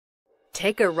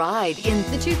Take a ride in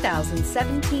the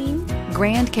 2017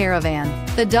 Grand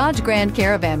Caravan. The Dodge Grand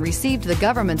Caravan received the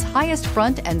government's highest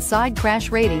front and side crash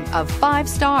rating of 5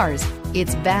 stars.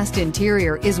 Its vast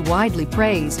interior is widely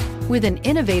praised, with an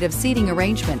innovative seating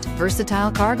arrangement,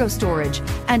 versatile cargo storage,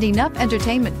 and enough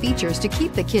entertainment features to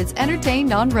keep the kids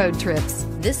entertained on road trips.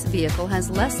 This vehicle has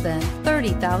less than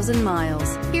 30,000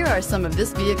 miles. Here are some of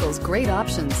this vehicle's great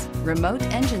options: remote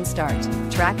engine start,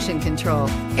 traction control,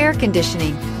 air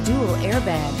conditioning, dual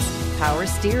airbags, power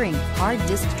steering, hard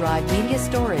disk drive media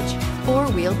storage,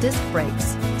 4-wheel disc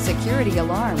brakes, security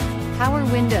alarm, power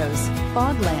windows,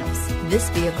 fog lamps. This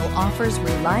vehicle offers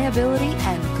reliability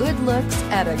and good looks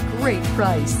at a great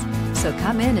price. So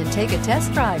come in and take a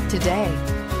test drive today.